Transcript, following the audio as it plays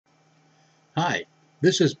Hi,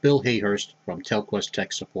 this is Bill Hayhurst from Telquest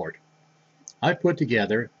Tech Support. I've put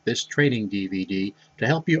together this training DVD to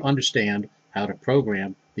help you understand how to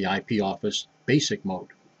program the IP Office Basic Mode.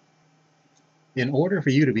 In order for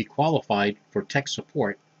you to be qualified for tech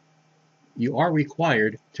support, you are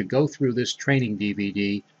required to go through this training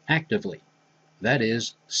DVD actively. That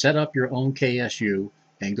is, set up your own KSU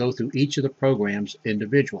and go through each of the programs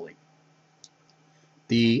individually.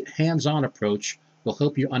 The hands-on approach will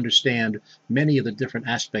help you understand many of the different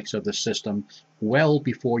aspects of the system well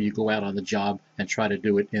before you go out on the job and try to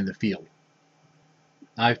do it in the field.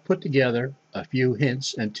 I've put together a few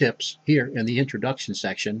hints and tips here in the introduction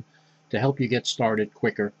section to help you get started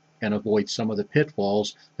quicker and avoid some of the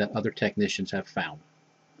pitfalls that other technicians have found.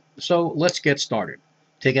 So let's get started.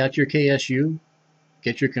 Take out your KSU,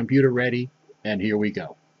 get your computer ready, and here we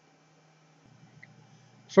go.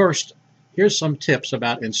 First, here's some tips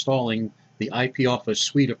about installing the IP Office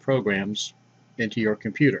suite of programs into your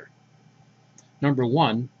computer. Number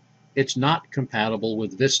one, it's not compatible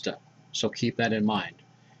with Vista, so keep that in mind.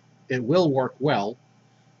 It will work well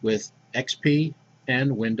with XP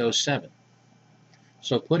and Windows 7.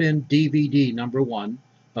 So put in DVD number 1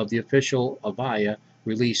 of the official Avaya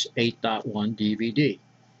Release 8.1 DVD.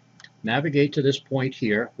 Navigate to this point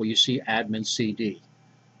here where you see Admin CD.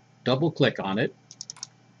 Double click on it.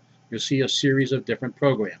 You'll see a series of different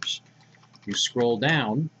programs. You scroll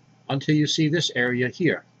down until you see this area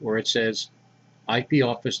here where it says IP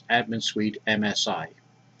Office Admin Suite MSI.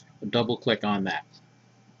 Double click on that.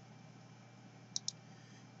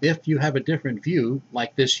 If you have a different view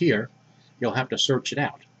like this here, you'll have to search it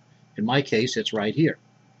out. In my case, it's right here,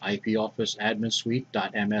 IP Office Admin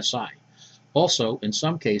Suite.MSI. Also, in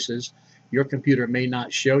some cases, your computer may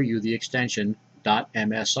not show you the extension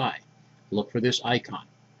 .MSI. Look for this icon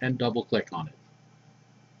and double click on it.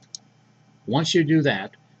 Once you do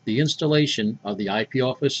that, the installation of the IP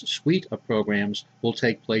Office suite of programs will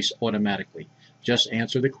take place automatically. Just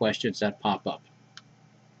answer the questions that pop up.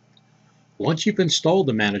 Once you've installed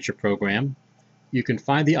the manager program, you can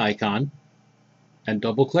find the icon and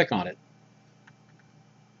double click on it.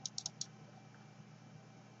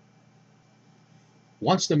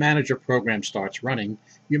 Once the manager program starts running,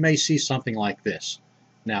 you may see something like this.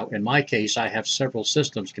 Now, in my case, I have several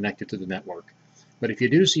systems connected to the network. But if you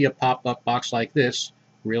do see a pop-up box like this,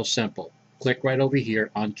 real simple. Click right over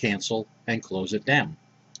here on Cancel and close it down.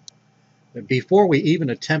 Before we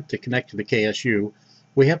even attempt to connect to the KSU,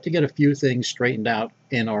 we have to get a few things straightened out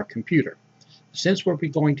in our computer. Since we're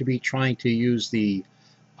going to be trying to use the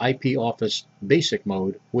IP Office Basic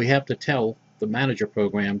Mode, we have to tell the manager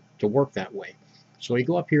program to work that way. So we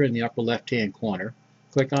go up here in the upper left-hand corner,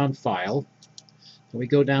 click on File, and we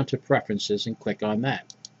go down to Preferences and click on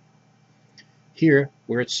that. Here,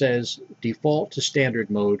 where it says Default to Standard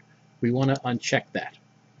Mode, we want to uncheck that.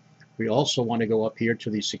 We also want to go up here to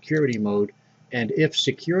the Security Mode, and if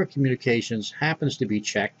Secure Communications happens to be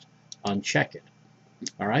checked, uncheck it.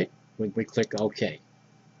 All right, we click OK.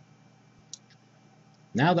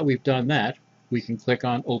 Now that we've done that, we can click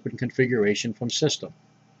on Open Configuration from System.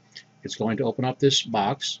 It's going to open up this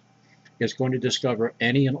box. It's going to discover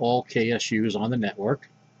any and all KSUs on the network.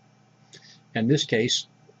 In this case,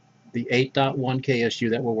 the 8.1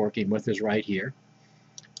 KSU that we're working with is right here.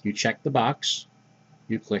 You check the box,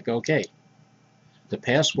 you click OK. The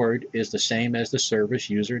password is the same as the service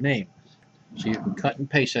username, so you can cut and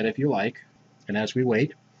paste that if you like, and as we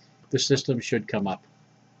wait, the system should come up.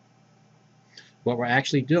 What we're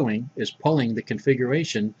actually doing is pulling the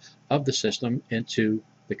configuration of the system into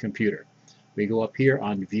the computer. We go up here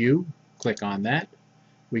on View, click on that.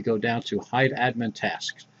 We go down to Hide Admin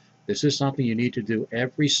Tasks. This is something you need to do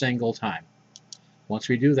every single time. Once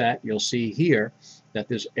we do that, you'll see here that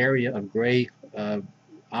this area of gray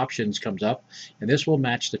options comes up, and this will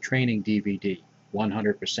match the training DVD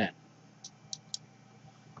 100%.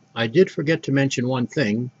 I did forget to mention one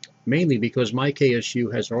thing, mainly because my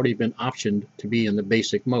KSU has already been optioned to be in the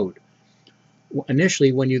basic mode.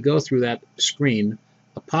 Initially, when you go through that screen,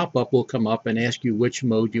 a pop-up will come up and ask you which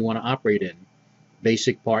mode you want to operate in: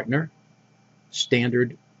 Basic Partner,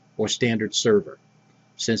 Standard, or Standard Server.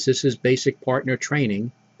 Since this is Basic Partner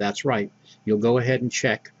Training, that's right, you'll go ahead and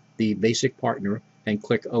check the Basic Partner and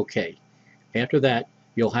click OK. After that,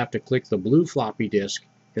 you'll have to click the blue floppy disk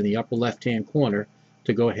in the upper left-hand corner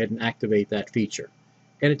to go ahead and activate that feature.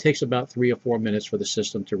 And it takes about 3 or 4 minutes for the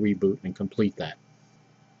system to reboot and complete that.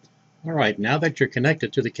 Alright, now that you're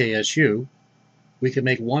connected to the KSU, we can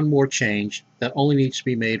make one more change that only needs to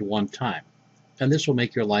be made one time. And this will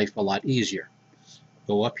make your life a lot easier.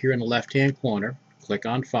 Go up here in the left-hand corner, click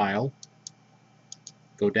on File,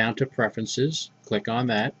 go down to Preferences, click on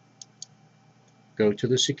that. go to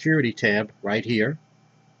the Security tab right here,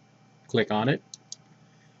 click on it,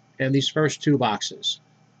 and these first two boxes.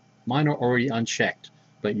 Mine are already unchecked,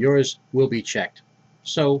 but yours will be checked.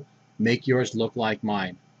 So make yours look like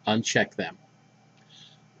mine. Uncheck them.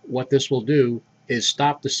 What this will do is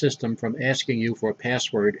stop the system from asking you for a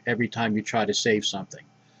password every time you try to save something.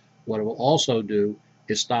 What it will also do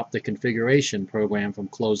is stop the configuration program from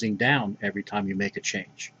closing down every time you make a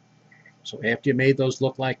change. So after you made those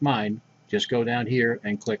look like mine, just go down here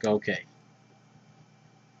and click OK.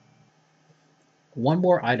 One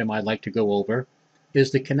more item I'd like to go over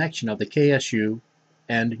is the connection of the KSU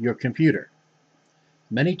and your computer.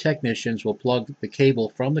 Many technicians will plug the cable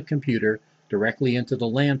from the computer directly into the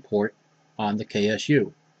LAN port on the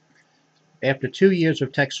KSU. After 2 years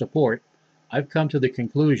of tech support, I've come to the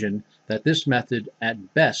conclusion that this method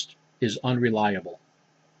at best is unreliable.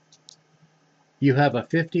 You have a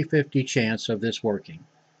 50-50 chance of this working.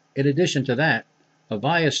 In addition to that, a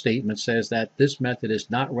VIA statement says that this method is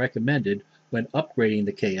not recommended when upgrading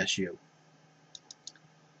the KSU.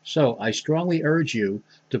 So I strongly urge you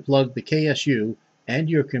to plug the KSU and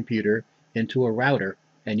your computer into a router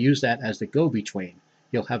and use that as the go-between.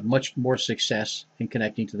 You'll have much more success in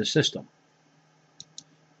connecting to the system.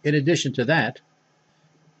 In addition to that,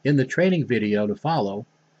 in the training video to follow,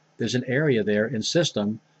 there's an area there in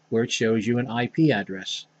System where it shows you an IP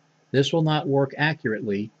address. This will not work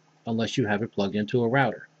accurately unless you have it plugged into a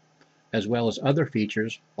router, as well as other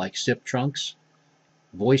features like SIP trunks,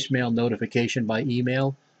 voicemail notification by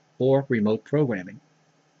email, or remote programming.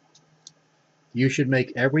 You should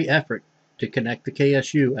make every effort to connect the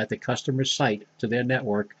KSU at the customer's site to their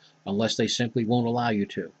network unless they simply won't allow you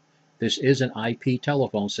to. This is an IP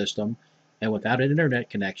telephone system, and without an internet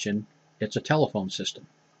connection, it's a telephone system.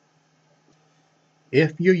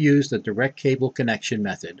 If you use the direct cable connection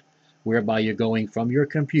method, whereby you're going from your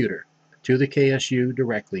computer to the KSU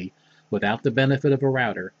directly without the benefit of a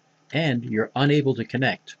router, and you're unable to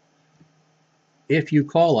connect, if you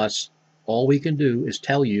call us, all we can do is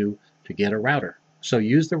tell you to get a router. So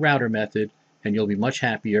use the router method and you'll be much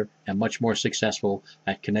happier and much more successful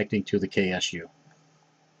at connecting to the KSU.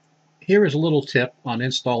 Here is a little tip on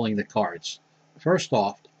installing the cards. First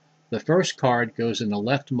off, the first card goes in the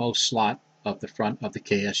leftmost slot of the front of the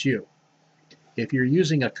KSU. If you're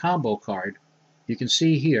using a combo card, you can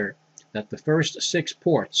see here that the first 6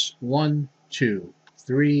 ports, 1, 2,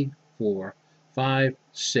 3, 4, 5,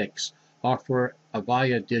 6, are for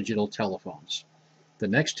VIA digital telephones. The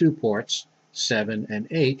next 2 ports, 7 and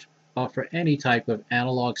 8, are for any type of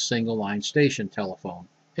analog single-line station telephone,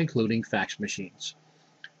 including fax machines.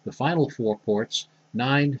 The final 4 ports,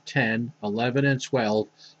 9, 10, 11, and 12,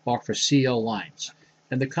 are for CO lines.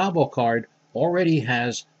 And the combo card already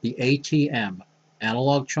has the ATM,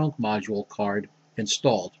 analog trunk module card,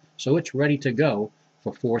 installed, so it's ready to go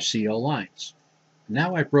for 4 CO lines.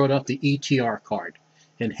 Now I brought up the ETR card,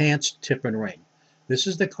 Enhanced Tip and Ring. This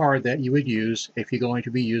is the card that you would use if you're going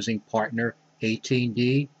to be using partner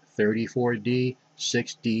 18D, 34D,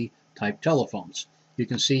 6D type telephones. You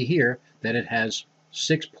can see here that it has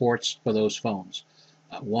 6 ports for those phones.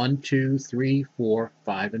 1, 2, 3, 4,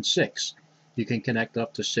 5, and 6. You can connect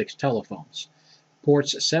up to 6 telephones.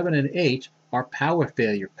 Ports 7 and 8 are power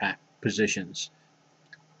failure positions.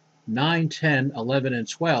 9, 10, 11, and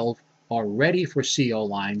 12 are ready for CO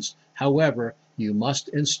lines. However, you must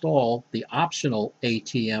install the optional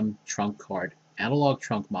ATM trunk card, analog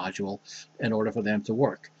trunk module, in order for them to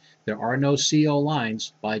work. There are no CO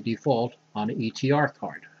lines by default on an ETR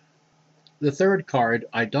card. The third card,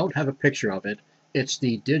 I don't have a picture of it. It's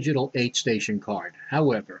the digital 8-station card.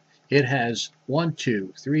 However, it has 1,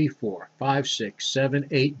 2, 3, 4, 5, 6, 7,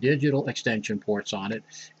 8 digital extension ports on it,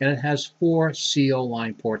 and it has 4 CO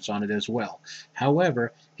line ports on it as well.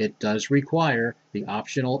 However, it does require the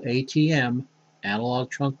optional ATM analog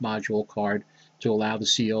trunk module card to allow the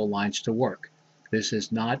CO lines to work. This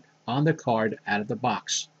is not on the card out of the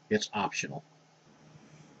box. It's optional.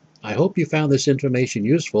 I hope you found this information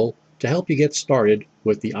useful to help you get started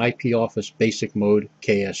with the IP Office Basic Mode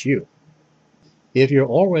KSU. If you're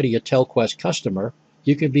already a Telquest customer,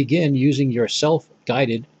 you can begin using your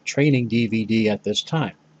self-guided training DVD at this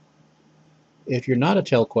time. If you're not a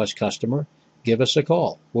Telquest customer, give us a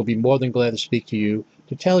call. We'll be more than glad to speak to you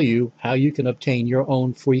to tell you how you can obtain your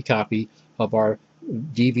own free copy of our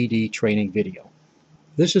DVD training video.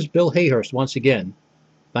 This is Bill Hayhurst once again.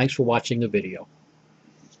 Thanks for watching the video.